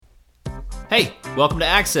Hey, welcome to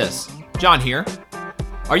Access. John here.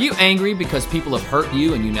 Are you angry because people have hurt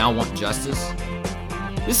you and you now want justice?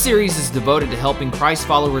 This series is devoted to helping Christ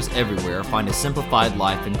followers everywhere find a simplified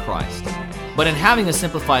life in Christ. But in having a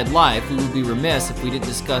simplified life, we would be remiss if we didn't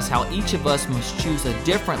discuss how each of us must choose a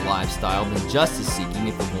different lifestyle than justice seeking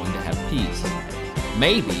if we're going to have peace.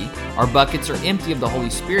 Maybe our buckets are empty of the Holy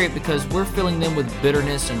Spirit because we're filling them with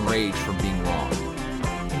bitterness and rage for being wrong.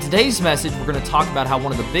 In today's message, we're going to talk about how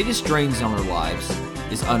one of the biggest drains on our lives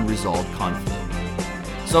is unresolved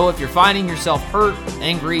conflict. So if you're finding yourself hurt,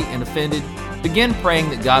 angry, and offended, begin praying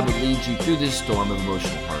that God would lead you through this storm of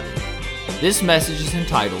emotional heartache. This message is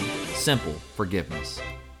entitled Simple Forgiveness.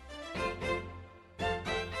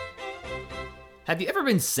 Have you ever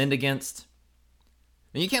been sinned against?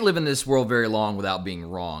 Now, you can't live in this world very long without being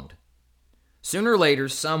wronged. Sooner or later,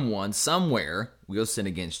 someone, somewhere, will sin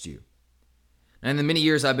against you. And in the many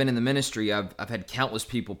years I've been in the ministry, I've had countless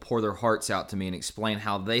people pour their hearts out to me and explain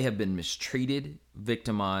how they have been mistreated,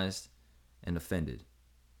 victimized, and offended.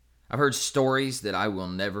 I've heard stories that I will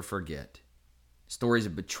never forget. Stories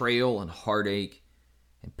of betrayal and heartache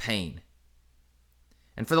and pain.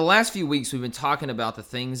 And for the last few weeks, we've been talking about the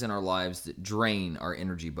things in our lives that drain our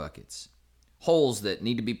energy buckets. Holes that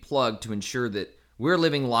need to be plugged to ensure that we're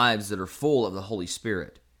living lives that are full of the Holy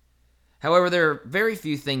Spirit. However, there are very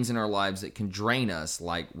few things in our lives that can drain us,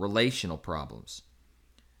 like relational problems.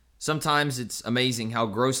 Sometimes it's amazing how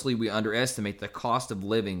grossly we underestimate the cost of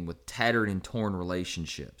living with tattered and torn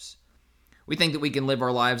relationships. We think that we can live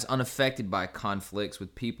our lives unaffected by conflicts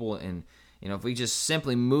with people, and if we just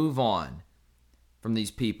simply move on from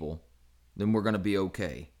these people, then we're going to be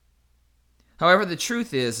okay. However, the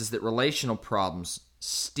truth is that relational problems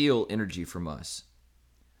steal energy from us.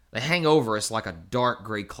 They hang over us like a dark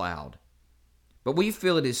gray cloud. But we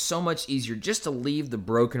feel it is so much easier just to leave the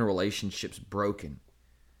broken relationships broken,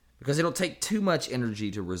 because it'll take too much energy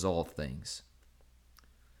to resolve things.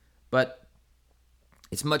 But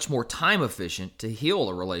it's much more time efficient to heal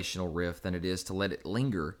a relational rift than it is to let it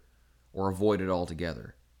linger or avoid it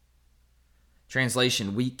altogether.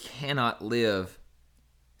 Translation, we cannot live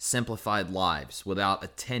simplified lives without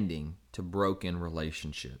attending to broken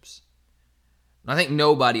relationships. And I think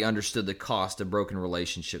nobody understood the cost of broken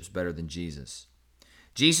relationships better than Jesus.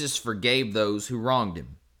 Jesus forgave those who wronged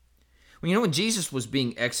him. When Jesus was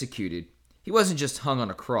being executed, he wasn't just hung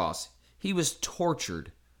on a cross. He was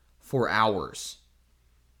tortured for hours.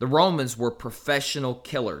 The Romans were professional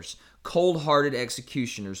killers, cold-hearted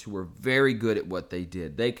executioners who were very good at what they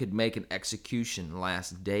did. They could make an execution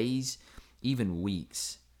last days, even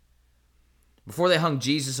weeks. Before they hung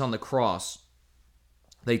Jesus on the cross,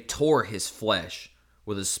 they tore his flesh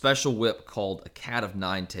with a special whip called a cat of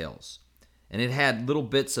nine tails. And it had little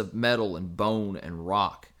bits of metal and bone and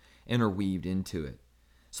rock interweaved into it.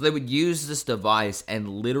 So they would use this device and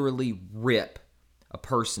literally rip a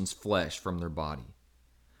person's flesh from their body.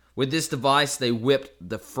 With this device, they whipped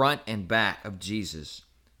the front and back of Jesus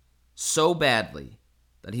so badly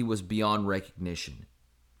that he was beyond recognition.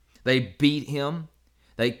 They beat him,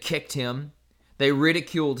 they kicked him, they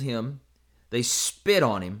ridiculed him, they spit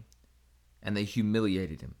on him, and they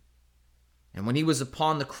humiliated him. And when he was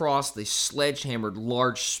upon the cross, they sledgehammered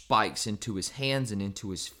large spikes into his hands and into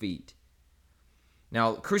his feet.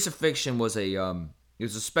 Now, crucifixion was a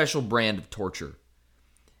special brand of torture,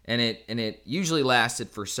 and it usually lasted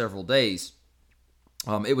for several days.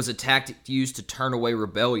 It was a tactic used to turn away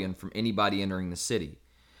rebellion from anybody entering the city.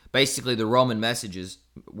 Basically, the Roman messages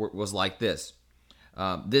was like this: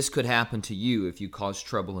 this could happen to you if you cause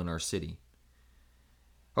trouble in our city.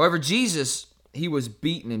 However, Jesus, he was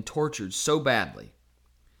beaten and tortured so badly.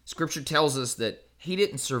 Scripture tells us that he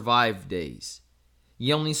didn't survive days.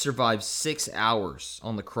 He only survived 6 hours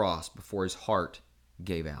on the cross before his heart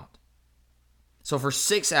gave out. So for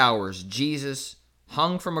 6 hours, Jesus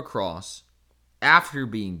hung from a cross after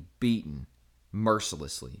being beaten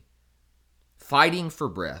mercilessly, fighting for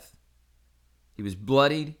breath. He was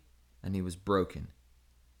bloodied and he was broken.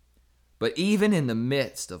 But even in the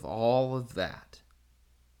midst of all of that,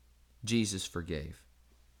 Jesus forgave.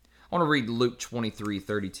 I want to read Luke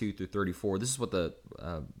 23:32-34. This is what the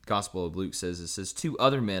Gospel of Luke says. It says, 2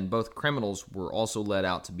 other men, both criminals, were also led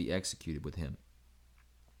out to be executed with him.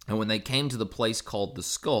 And when they came to the place called the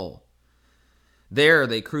Skull, there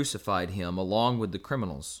they crucified him along with the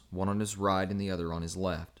criminals, one on his right and the other on his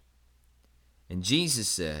left. And Jesus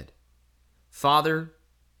said, Father,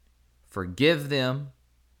 forgive them,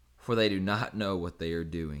 for they do not know what they are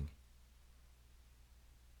doing.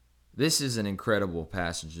 This is an incredible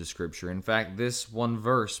passage of Scripture. In fact, this one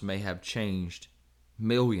verse may have changed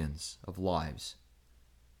millions of lives.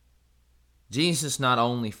 Jesus not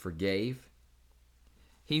only forgave,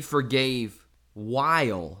 He forgave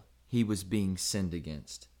while he was being sinned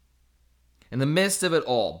against. In the midst of it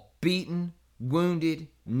all, beaten, wounded,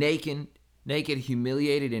 naked,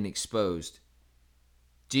 humiliated, and exposed,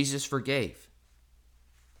 Jesus forgave.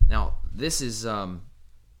 Now, this is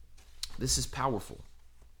powerful.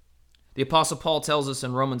 The Apostle Paul tells us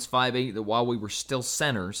in Romans 5:8 that while we were still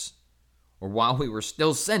sinners, or while we were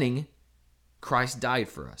still sinning, Christ died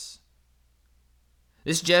for us.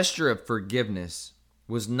 This gesture of forgiveness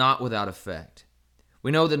was not without effect.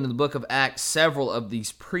 We know that in the book of Acts, several of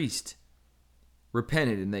these priests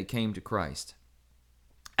repented and they came to Christ.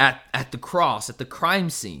 At the cross, at the crime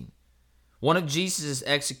scene, one of Jesus'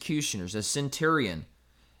 executioners, a centurion,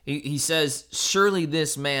 he says, "Surely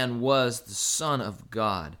this man was the Son of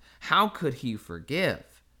God. How could he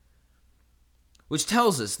forgive?" Which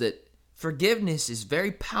tells us that forgiveness is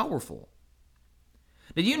very powerful.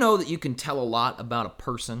 Did you know that you can tell a lot about a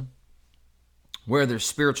person, where their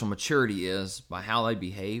spiritual maturity is, by how they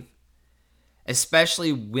behave,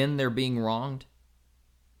 especially when they're being wronged?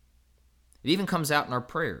 It even comes out in our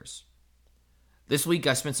prayers. This week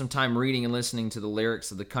I spent some time reading and listening to the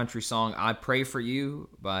lyrics of the country song "I Pray For You"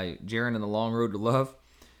 by Jaron and the Long Road to Love.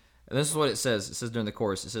 And this is what it says. It says during the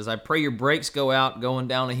chorus, it says, "I pray your brakes go out going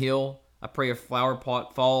down a hill. I pray a flower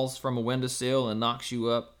pot falls from a windowsill and knocks you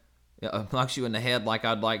in the head like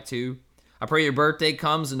I'd like to. I pray your birthday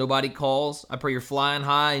comes and nobody calls. I pray you're flying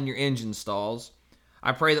high and your engine stalls.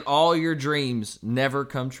 I pray that all your dreams never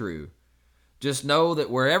come true. Just know that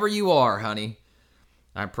wherever you are, honey,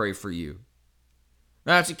 I pray for you."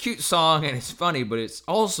 Now, it's a cute song and it's funny, but it's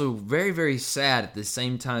also very, very sad at the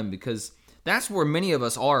same time, because that's where many of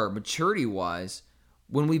us are maturity-wise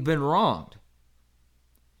when we've been wronged.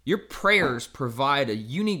 Your prayers provide a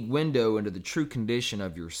unique window into the true condition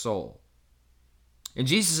of your soul. In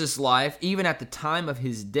Jesus' life, even at the time of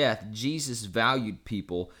his death, Jesus valued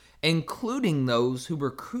people, including those who were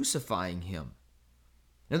crucifying him.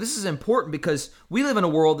 Now, this is important because we live in a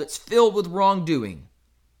world that's filled with wrongdoing.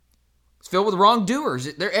 It's filled with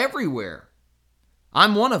wrongdoers. They're everywhere.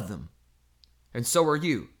 I'm one of them. And so are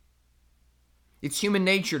you. It's human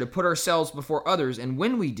nature to put ourselves before others, and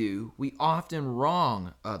when we do, we often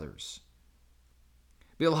wrong others.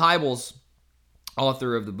 Bill Hybels,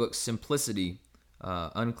 author of the book Simplicity,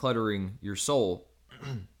 Uncluttering Your Soul,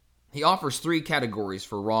 he offers 3 categories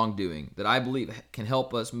for wrongdoing that I believe can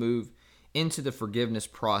help us move into the forgiveness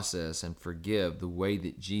process and forgive the way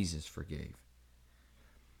that Jesus forgave.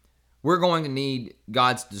 We're going to need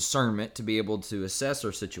God's discernment to be able to assess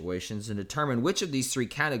our situations and determine which of these 3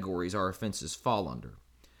 categories our offenses fall under.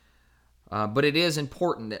 But it is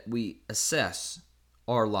important that we assess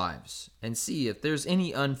our lives and see if there's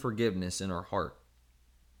any unforgiveness in our heart.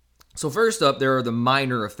 So first up, there are the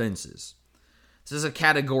minor offenses. This is a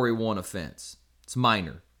category 1 offense. It's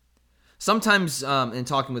minor. Sometimes in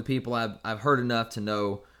talking with people, I've heard enough to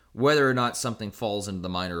know whether or not something falls into the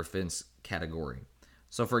minor offense category.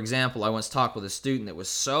 So, for example, I once talked with a student that was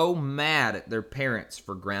so mad at their parents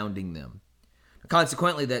for grounding them.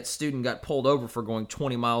 Consequently, that student got pulled over for going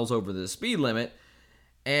 20 miles over the speed limit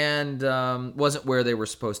and wasn't where they were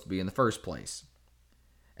supposed to be in the first place.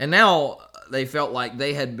 And now they felt like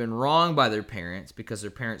they had been wronged by their parents because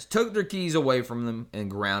their parents took their keys away from them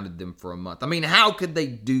and grounded them for a month. I mean, how could they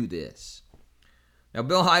do this? Now,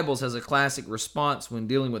 Bill Hybels has a classic response when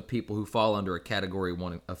dealing with people who fall under a Category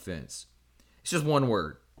 1 offense. It's just one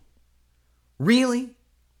word. Really?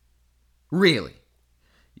 Really?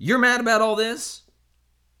 You're mad about all this?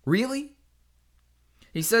 Really?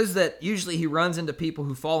 He says that usually he runs into people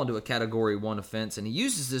who fall into a Category 1 offense, and he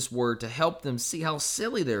uses this word to help them see how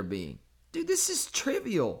silly they're being. Dude, this is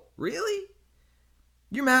trivial. Really?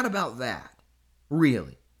 You're mad about that?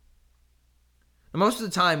 Really? Now, most of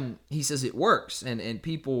the time, he says it works, and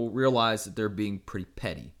people realize that they're being pretty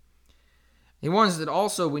petty. He warns that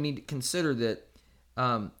also we need to consider that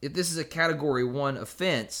if this is a Category 1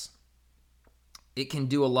 offense, it can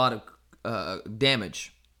do a lot of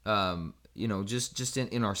damage, just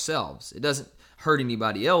in ourselves. It doesn't hurt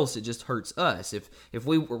anybody else, it just hurts us if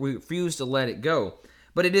we refuse to let it go.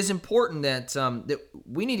 But it is important that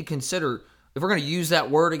we need to consider, if we're going to use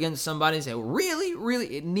that word against somebody and say,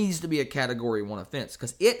 really, it needs to be a Category 1 offense,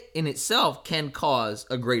 because it in itself can cause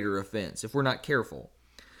a greater offense if we're not careful.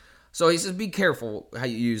 So he says, be careful how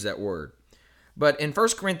you use that word. But in 1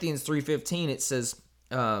 Corinthians 3:15, it says,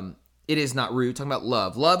 it is not rude, talking about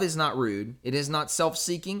love. Love is not rude. It is not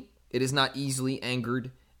self-seeking. It is not easily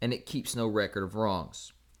angered, and it keeps no record of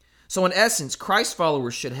wrongs. So in essence, Christ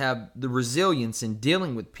followers should have the resilience in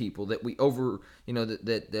dealing with people that we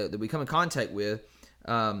that we come in contact with.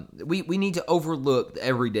 We need to overlook the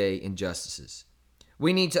everyday injustices.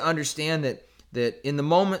 We need to understand that in the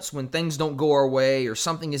moments when things don't go our way or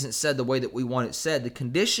something isn't said the way that we want it said, the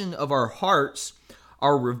condition of our hearts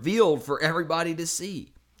are revealed for everybody to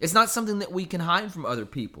see. It's not something that we can hide from other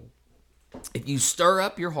people. If you stir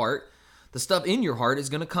up your heart, the stuff in your heart is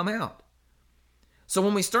going to come out. So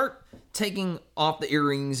when we start taking off the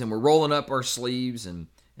earrings and we're rolling up our sleeves and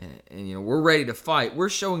we're ready to fight, we're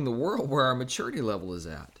showing the world where our maturity level is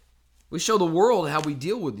at. We show the world how we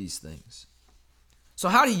deal with these things. So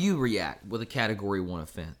how do you react with a Category 1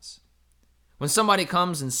 offense? When somebody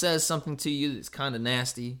comes and says something to you that's kind of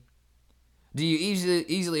nasty, do you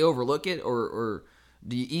easily overlook it or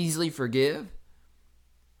do you easily forgive?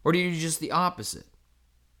 Or do you do just the opposite?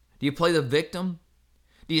 Do you play the victim?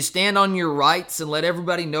 Do you stand on your rights and let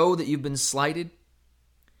everybody know that you've been slighted?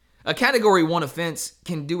 A Category 1 offense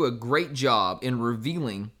can do a great job in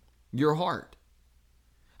revealing your heart.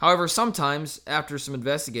 However, sometimes after some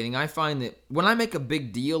investigating, I find that when I make a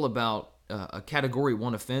big deal about a Category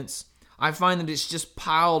 1 offense, I find that it's just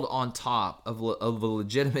piled on top of a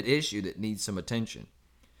legitimate issue that needs some attention.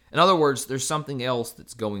 In other words, there's something else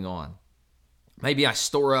that's going on. Maybe I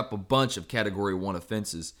store up a bunch of Category 1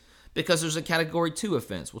 offenses because there's a Category 2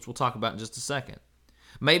 offense, which we'll talk about in just a second.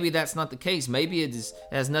 Maybe that's not the case. Maybe it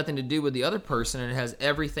has nothing to do with the other person and it has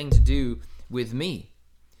everything to do with me.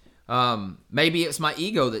 Maybe it's my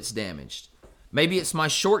ego that's damaged. Maybe it's my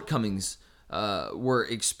shortcomings were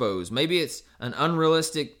exposed. Maybe it's an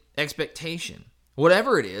unrealistic expectation.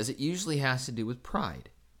 Whatever it is, it usually has to do with pride.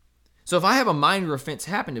 So if I have a minor offense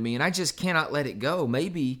happen to me and I just cannot let it go,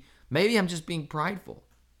 maybe I'm just being prideful.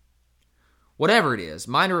 Whatever it is,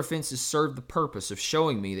 minor offenses serve the purpose of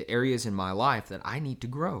showing me the areas in my life that I need to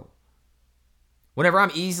grow. Whenever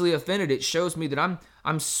I'm easily offended, it shows me that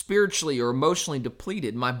I'm spiritually or emotionally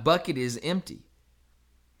depleted. My bucket is empty.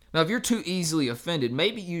 Now, if you're too easily offended,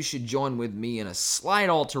 maybe you should join with me in a slight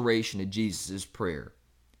alteration of Jesus' prayer.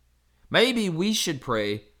 Maybe we should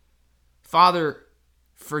pray, Father,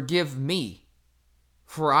 forgive me,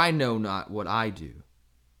 for I know not what I do.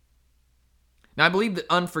 Now, I believe that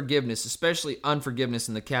unforgiveness, especially unforgiveness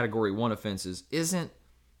in the Category 1 offenses, isn't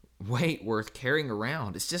weight worth carrying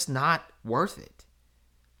around. It's just not worth it.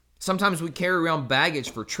 Sometimes we carry around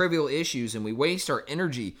baggage for trivial issues and we waste our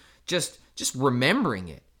energy just remembering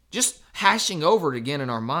it, just hashing over it again in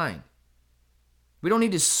our mind. We don't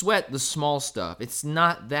need to sweat the small stuff. It's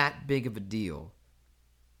not that big of a deal.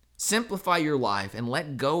 Simplify your life and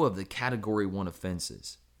let go of the Category 1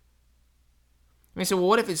 offenses. I mean, so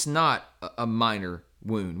what if it's not a minor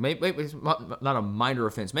wound? Maybe it's not a minor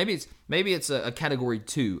offense. Maybe it's a Category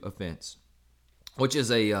 2 offense, which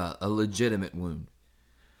is a legitimate wound.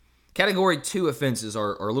 Category 2 offenses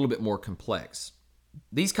are a little bit more complex.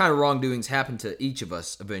 These kind of wrongdoings happen to each of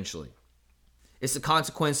us eventually. It's the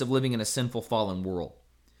consequence of living in a sinful, fallen world.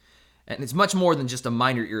 And it's much more than just a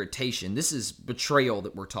minor irritation. This is betrayal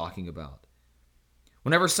that we're talking about.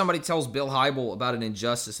 Whenever somebody tells Bill Hybel about an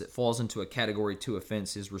injustice that falls into a Category 2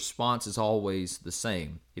 offense, his response is always the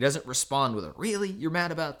same. He doesn't respond with a, really? You're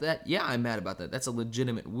mad about that? Yeah, I'm mad about that. That's a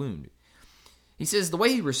legitimate wound. He says the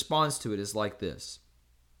way he responds to it is like this.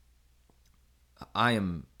 I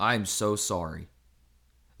am so sorry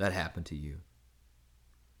that happened to you.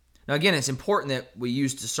 Now again, it's important that we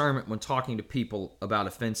use discernment when talking to people about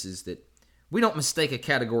offenses, that we don't mistake a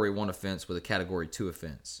Category 1 offense with a Category 2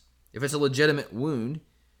 offense. If it's a legitimate wound,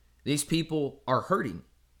 these people are hurting.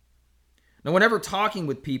 Now, whenever talking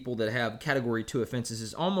with people that have Category 2 offenses,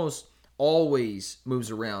 it almost always moves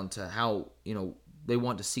around to how, they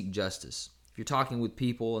want to seek justice. If you're talking with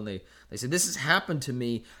people and they say, this has happened to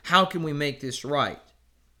me, how can we make this right?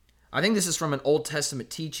 I think this is from an Old Testament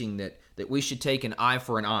teaching that we should take an eye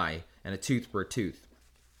for an eye and a tooth for a tooth.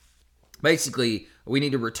 Basically, we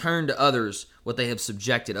need to return to others what they have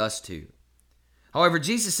subjected us to. However,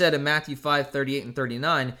 Jesus said in Matthew 5:38 and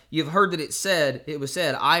 39, "You've heard that it was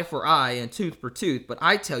said, eye for eye and tooth for tooth, but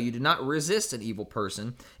I tell you, do not resist an evil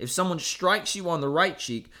person. If someone strikes you on the right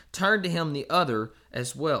cheek, turn to him the other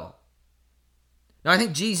as well." Now, I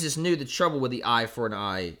think Jesus knew the trouble with the eye for an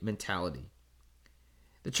eye mentality.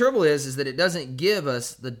 The trouble is that it doesn't give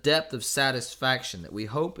us the depth of satisfaction that we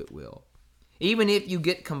hope it will. Even if you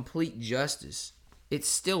get complete justice, it's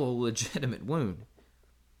still a legitimate wound.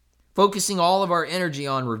 Focusing all of our energy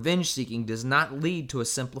on revenge seeking does not lead to a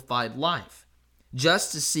simplified life.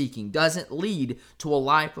 Justice seeking doesn't lead to a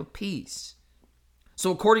life of peace.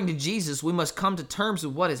 So according to Jesus, we must come to terms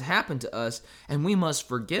with what has happened to us and we must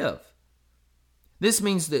forgive. This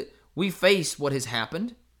means that we face what has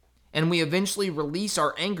happened and we eventually release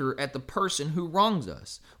our anger at the person who wrongs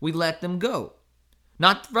us. We let them go.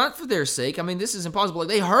 Not for their sake. I mean, this is impossible. Like,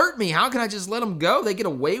 they hurt me. How can I just let them go? They get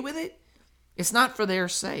away with it? It's not for their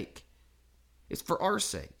sake. It's for our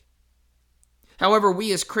sake. However,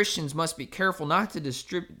 we as Christians must be careful not to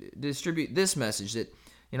distribute this message that,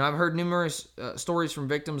 I've heard numerous stories from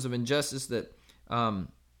victims of injustice that after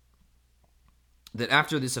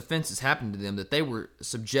this offense has happened to them, that they were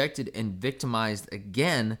subjected and victimized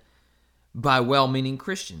again by well-meaning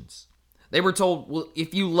Christians. They were told, well,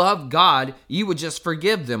 if you love God, you would just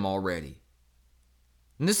forgive them already.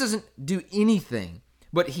 And this doesn't do anything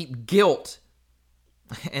but heap guilt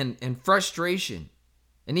and frustration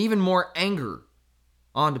and even more anger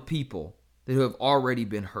onto people that have already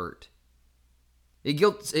been hurt. It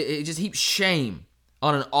just heaps shame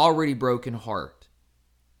on an already broken heart.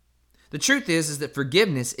 The truth is that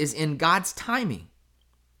forgiveness is in God's timing.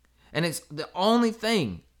 And it's the only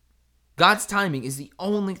thing. God's timing is the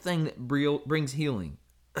only thing that brings healing.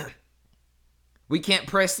 We can't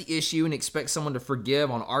press the issue and expect someone to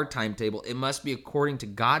forgive on our timetable. It must be according to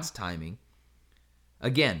God's timing.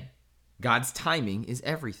 Again, God's timing is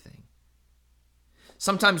everything.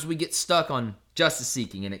 Sometimes we get stuck on justice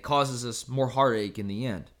seeking and it causes us more heartache in the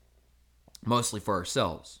end, mostly for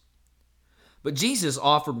ourselves. But Jesus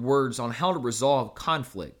offered words on how to resolve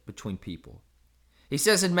conflict between people. He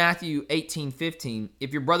says in Matthew 18:15,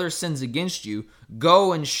 if your brother sins against you,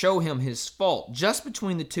 go and show him his fault just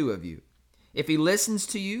between the two of you. If he listens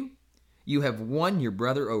to you, you have won your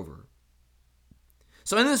brother over.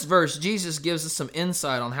 So in this verse, Jesus gives us some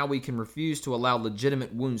insight on how we can refuse to allow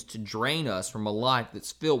legitimate wounds to drain us from a life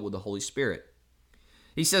that's filled with the Holy Spirit.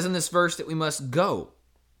 He says in this verse that we must go.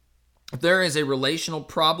 If there is a relational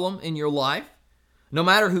problem in your life, no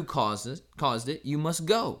matter who caused it, you must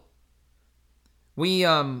go. We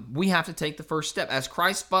have to take the first step. As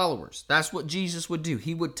Christ followers, that's what Jesus would do.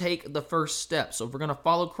 He would take the first step. So if we're going to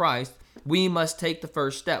follow Christ, we must take the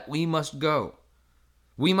first step. We must go.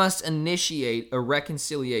 We must initiate a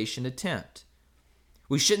reconciliation attempt.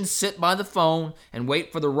 We shouldn't sit by the phone and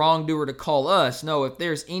wait for the wrongdoer to call us. No, if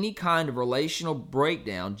there's any kind of relational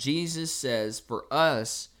breakdown, Jesus says for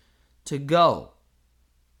us to go.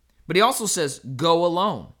 But he also says, go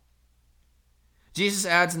alone. Jesus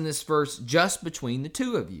adds in this verse, just between the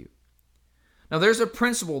two of you. Now, there's a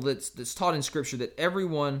principle that's taught in Scripture that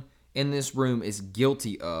everyone in this room is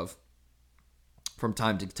guilty of from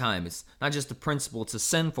time to time. It's not just a principle, it's a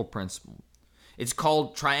sinful principle. It's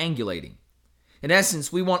called triangulating. In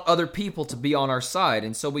essence, we want other people to be on our side,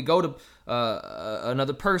 and so we go to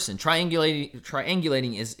another person.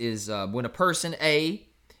 Triangulating is when a person A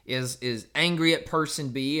is angry at person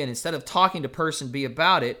B, and instead of talking to person B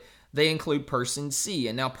about it, they include person C.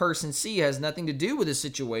 And now person C has nothing to do with the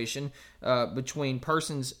situation between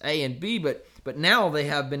persons A and B, but now they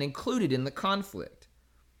have been included in the conflict.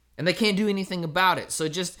 And they can't do anything about it. So it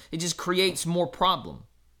just creates more problem.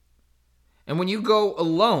 And when you go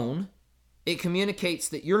alone, it communicates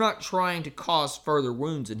that you're not trying to cause further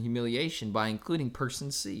wounds and humiliation by including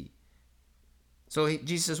person C. So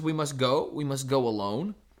Jesus says we must go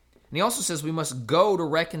alone. And he also says we must go to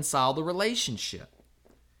reconcile the relationship.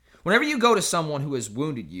 Whenever you go to someone who has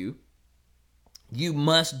wounded you, you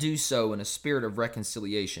must do so in a spirit of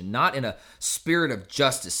reconciliation, not in a spirit of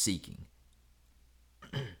justice seeking.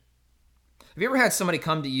 Have you ever had somebody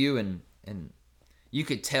come to you and you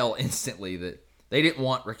could tell instantly that they didn't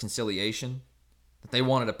want reconciliation, that they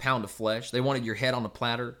wanted a pound of flesh, they wanted your head on a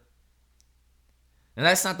platter? And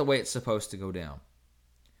that's not the way it's supposed to go down.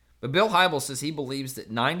 But Bill Hybels says he believes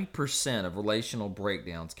that 90% of relational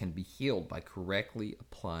breakdowns can be healed by correctly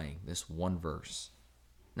applying this one verse.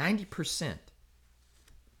 90%.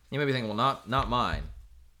 You may be thinking, well, not mine.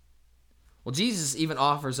 Well, Jesus even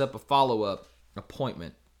offers up a follow-up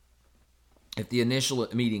appointment if the initial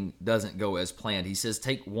meeting doesn't go as planned. He says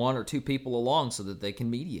take one or two people along so that they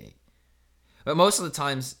can mediate. But most of the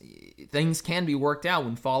times, things can be worked out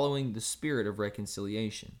when following the spirit of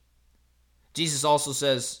reconciliation. Jesus also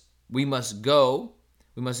says we must go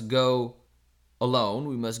alone,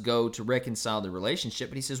 we must go to reconcile the relationship,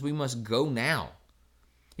 but he says we must go now.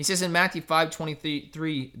 He says in Matthew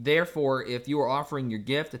 5:23, therefore, if you are offering your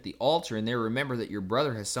gift at the altar and there remember that your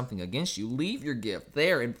brother has something against you, leave your gift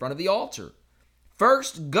there in front of the altar.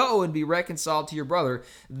 First, go and be reconciled to your brother,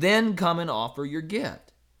 then come and offer your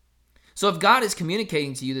gift. So if God is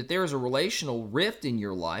communicating to you that there is a relational rift in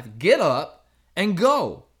your life, get up and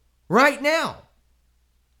go right now.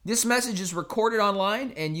 This message is recorded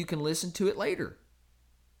online and you can listen to it later.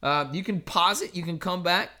 You can pause it, you can come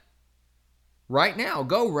back right now.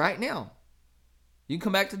 Go right now. You can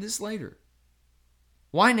come back to this later.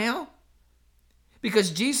 Why now?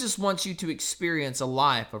 Because Jesus wants you to experience a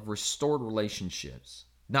life of restored relationships,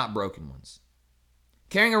 not broken ones.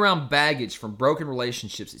 Carrying around baggage from broken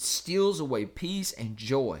relationships, it steals away peace and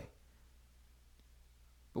joy.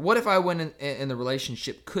 But what if I went in the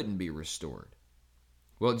relationship couldn't be restored?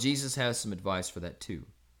 Well, Jesus has some advice for that too.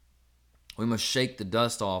 We must shake the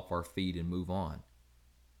dust off our feet and move on.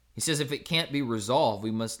 He says if it can't be resolved,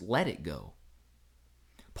 we must let it go.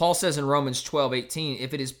 Paul says in Romans 12:18,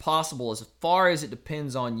 if it is possible, as far as it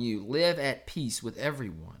depends on you, live at peace with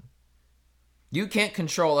everyone. You can't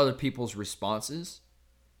control other people's responses.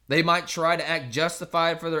 They might try to act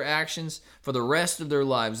justified for their actions for the rest of their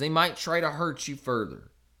lives. They might try to hurt you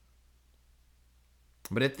further.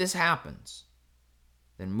 But if this happens,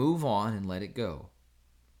 then move on and let it go.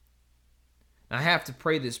 Now, I have to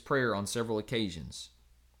pray this prayer on several occasions.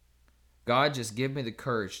 God, just give me the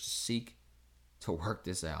courage to seek to work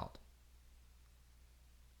this out.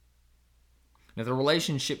 If the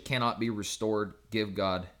relationship cannot be restored, give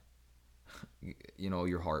God,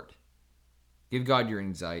 your heart. Give God your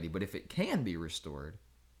anxiety. But if it can be restored,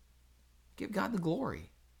 give God the glory.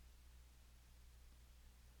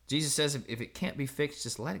 Jesus says if it can't be fixed,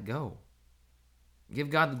 just let it go. Give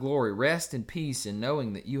God the glory. Rest in peace in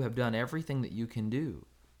knowing that you have done everything that you can do.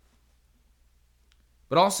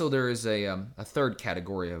 But also there is a third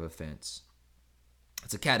category of offense.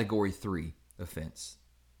 It's a category 3 offense,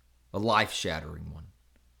 a life-shattering one.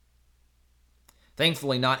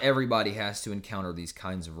 Thankfully, not everybody has to encounter these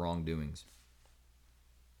kinds of wrongdoings.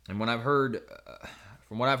 And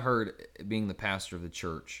from what I've heard being the pastor of the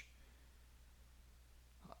church,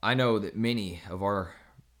 I know that many of our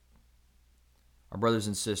brothers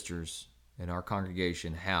and sisters in our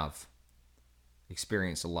congregation have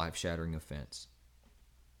experienced a life-shattering offense.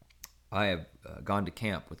 I have gone to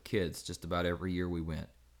camp with kids just about every year we went.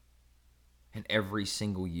 And every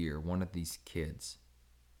single year, one of these kids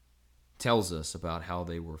tells us about how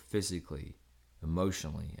they were physically,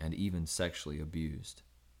 emotionally, and even sexually abused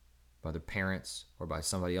by their parents or by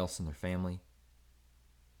somebody else in their family.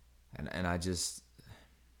 And I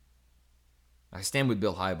stand with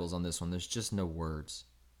Bill Hybels on this one. There's just no words.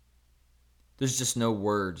 There's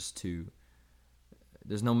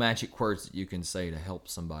no magic words that you can say to help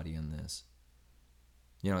somebody in this.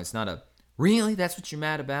 It's not a, really, that's what you're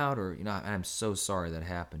mad about? Or, I'm so sorry that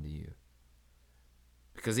happened to you.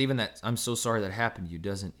 Because even that, I'm so sorry that happened to you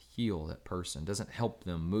doesn't heal that person, doesn't help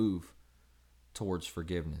them move towards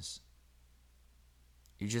forgiveness.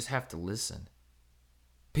 You just have to listen.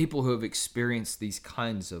 People who have experienced these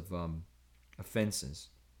kinds of offenses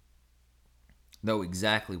know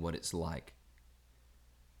exactly what it's like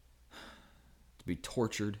to be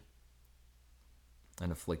tortured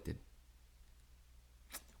and afflicted.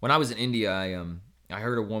 When I was in India, I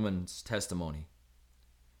heard a woman's testimony.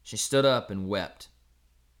 She stood up and wept.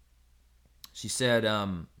 She said,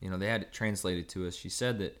 they had it translated to us. She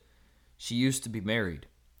said that she used to be married,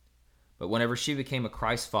 but whenever she became a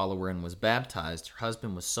Christ follower and was baptized, her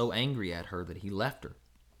husband was so angry at her that he left her,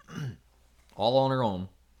 all on her own,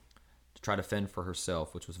 to try to fend for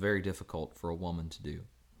herself, which was very difficult for a woman to do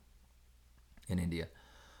in India.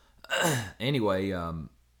 Anyway,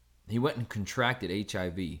 he went and contracted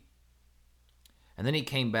HIV. And then he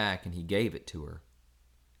came back and he gave it to her.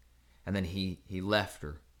 And then he left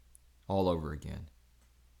her all over again.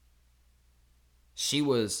 She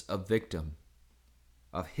was a victim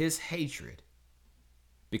of his hatred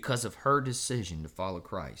because of her decision to follow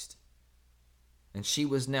Christ. And she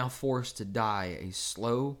was now forced to die a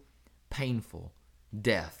slow, painful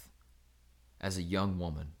death as a young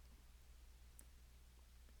woman.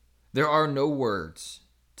 There are no words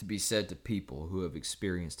to be said to people who have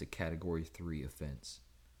experienced a Category 3 offense.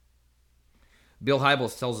 Bill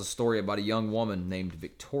Hybels tells a story about a young woman named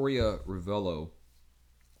Victoria Rivello,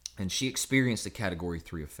 and she experienced a Category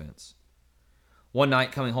 3 offense. One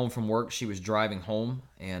night, coming home from work, she was driving home,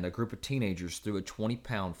 and a group of teenagers threw a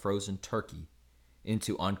 20-pound frozen turkey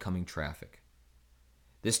into oncoming traffic.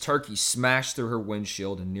 This turkey smashed through her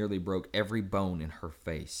windshield and nearly broke every bone in her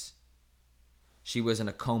face. She was in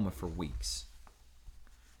a coma for weeks.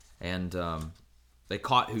 And they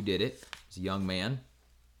caught who did it. It was a young man.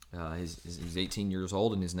 He was 18 years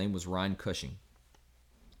old, and his name was Ryan Cushing.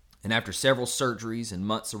 And after several surgeries and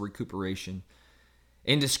months of recuperation,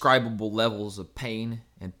 indescribable levels of pain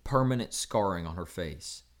and permanent scarring on her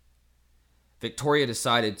face, Victoria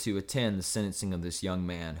decided to attend the sentencing of this young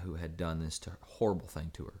man who had done this horrible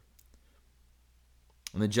thing to her.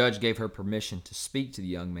 And the judge gave her permission to speak to the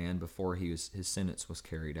young man before his sentence was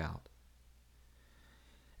carried out.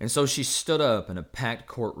 And so she stood up in a packed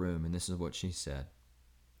courtroom, and this is what she said.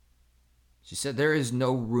 She said, "There is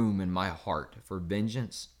no room in my heart for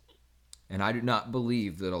vengeance, and I do not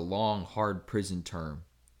believe that a long, hard prison term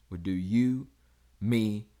would do you,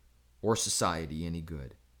 me, or society any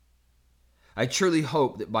good. I truly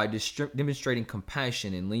hope that by demonstrating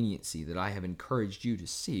compassion and leniency that I have encouraged you to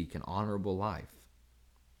seek an honorable life.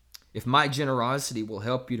 If my generosity will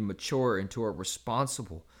help you to mature into a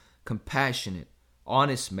responsible, compassionate,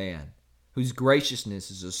 honest man whose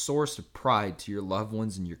graciousness is a source of pride to your loved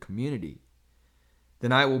ones and your community,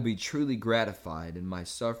 then I will be truly gratified and my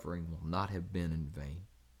suffering will not have been in vain."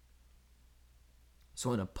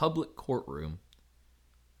 So in a public courtroom,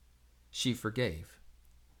 she forgave.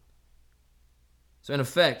 So in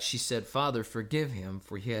effect, she said, "Father, forgive him,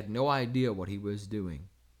 for he had no idea what he was doing."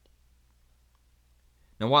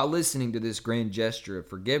 Now, while listening to this grand gesture of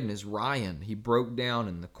forgiveness, Ryan, he broke down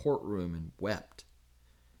in the courtroom and wept.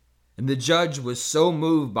 And the judge was so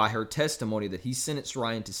moved by her testimony that he sentenced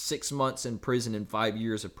Ryan to 6 months in prison and 5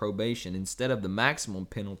 years of probation instead of the maximum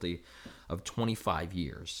penalty of 25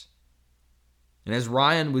 years. And as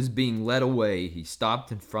Ryan was being led away, he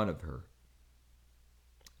stopped in front of her.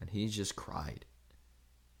 And he just cried.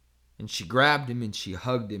 And she grabbed him and she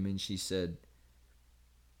hugged him and she said,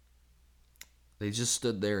 they just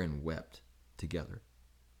stood there and wept together.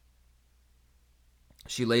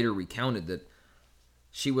 She later recounted that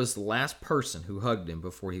she was the last person who hugged him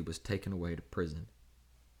before he was taken away to prison.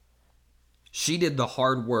 She did the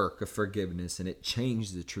hard work of forgiveness, and it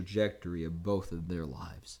changed the trajectory of both of their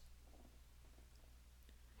lives.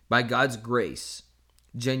 By God's grace,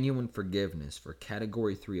 genuine forgiveness for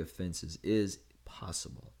Category 3 offenses is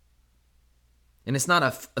possible. And it's not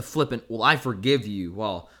a flippant, "well, I forgive you,"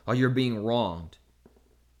 while you're being wronged.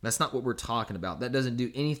 That's not what we're talking about. That doesn't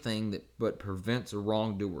do anything but prevents a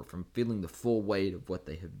wrongdoer from feeling the full weight of what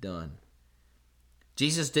they have done.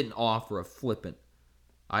 Jesus didn't offer a flippant,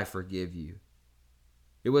 "I forgive you."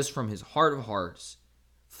 It was from his heart of hearts,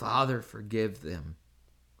 "Father, forgive them,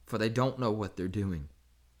 for they don't know what they're doing."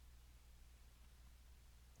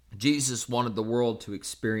 Jesus wanted the world to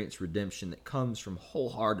experience redemption that comes from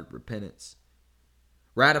wholehearted repentance.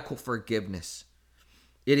 Radical forgiveness.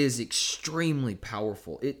 It is extremely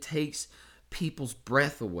powerful. It takes people's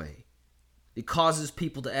breath away. It causes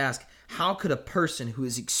people to ask, how could a person who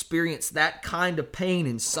has experienced that kind of pain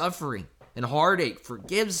and suffering and heartache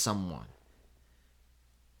forgive someone?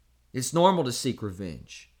 It's normal to seek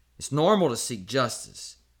revenge. It's normal to seek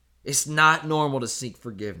justice. It's not normal to seek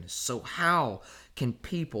forgiveness. So how can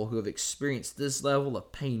people who have experienced this level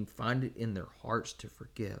of pain find it in their hearts to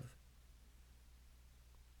forgive?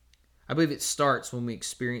 I believe it starts when we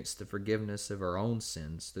experience the forgiveness of our own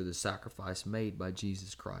sins through the sacrifice made by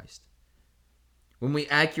Jesus Christ. When we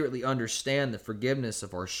accurately understand the forgiveness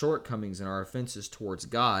of our shortcomings and our offenses towards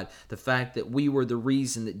God, the fact that we were the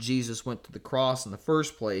reason that Jesus went to the cross in the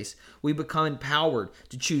first place, we become empowered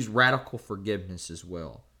to choose radical forgiveness as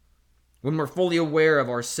well. When we're fully aware of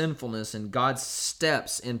our sinfulness and God's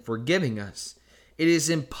steps in forgiving us, it is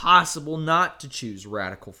impossible not to choose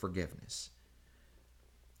radical forgiveness.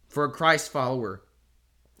 For a Christ follower,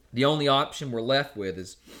 the only option we're left with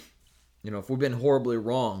is, if we've been horribly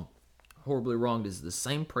wronged is the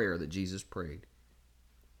same prayer that Jesus prayed.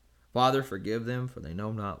 "Father, forgive them, for they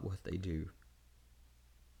know not what they do."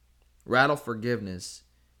 Radical forgiveness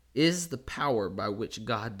is the power by which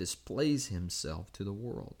God displays himself to the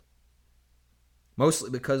world. Mostly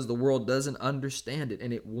because the world doesn't understand it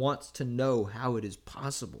and it wants to know how it is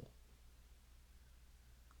possible.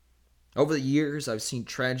 Over the years, I've seen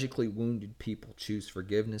tragically wounded people choose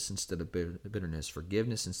forgiveness instead of bitterness,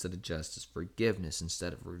 forgiveness instead of justice, forgiveness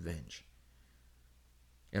instead of revenge.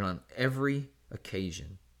 And on every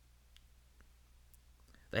occasion,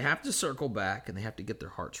 they have to circle back and they have to get their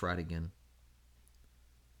hearts right again.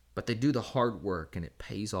 But they do the hard work and it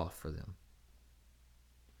pays off for them.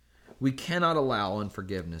 We cannot allow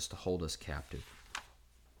unforgiveness to hold us captive.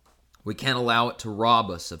 We can't allow it to rob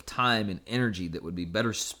us of time and energy that would be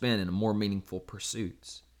better spent in more meaningful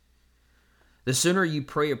pursuits. The sooner you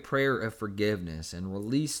pray a prayer of forgiveness and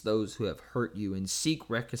release those who have hurt you and seek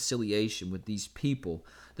reconciliation with these people,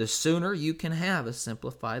 the sooner you can have a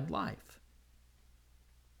simplified life.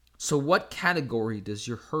 So what category does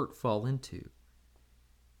your hurt fall into?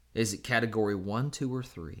 Is it category 1, 2, or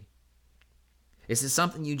 3? Is it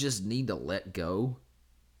something you just need to let go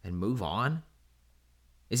and move on?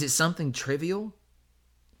 Is it something trivial?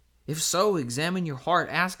 If so, examine your heart.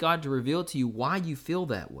 Ask God to reveal to you why you feel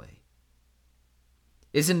that way.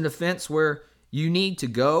 Is it an offense where you need to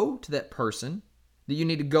go to that person, that you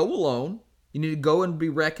need to go alone, you need to go and be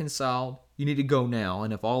reconciled, you need to go now,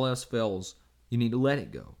 and if all else fails, you need to let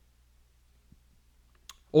it go?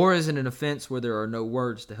 Or is it an offense where there are no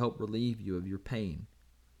words to help relieve you of your pain?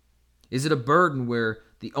 Is it a burden where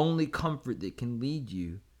the only comfort that can lead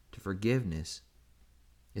you to forgiveness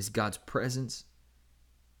is God's presence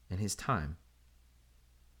and His time?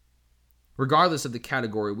 Regardless of the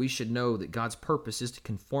category, we should know that God's purpose is to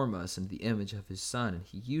conform us into the image of His Son, and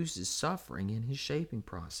He uses suffering in His shaping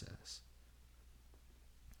process.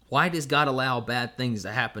 Why does God allow bad things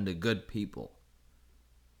to happen to good people?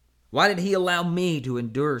 Why did He allow me to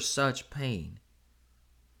endure such pain?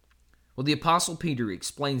 Well, the Apostle Peter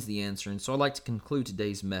explains the answer, and so I'd like to conclude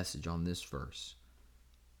today's message on this verse.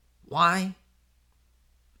 Why?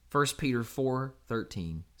 1 Peter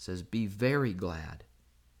 4:13 says, "Be very glad,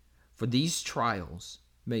 for these trials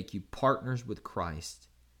make you partners with Christ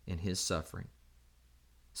in His suffering,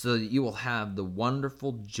 so that you will have the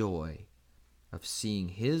wonderful joy of seeing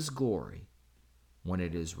His glory when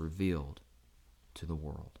it is revealed to the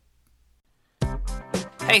world."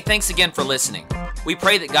 Hey, thanks again for listening. We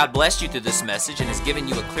pray that God blessed you through this message and has given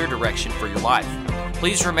you a clear direction for your life.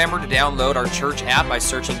 Please remember to download our church app by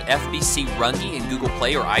searching FBC Runge in Google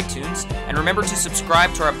Play or iTunes, and remember to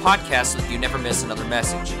subscribe to our podcast so that you never miss another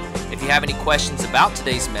message. If you have any questions about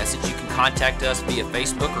today's message, you can contact us via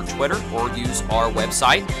Facebook or Twitter or use our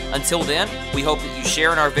website. Until then, we hope that you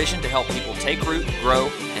share in our vision to help people take root, grow,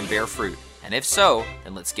 and bear fruit. And if so,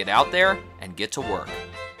 then let's get out there and get to work.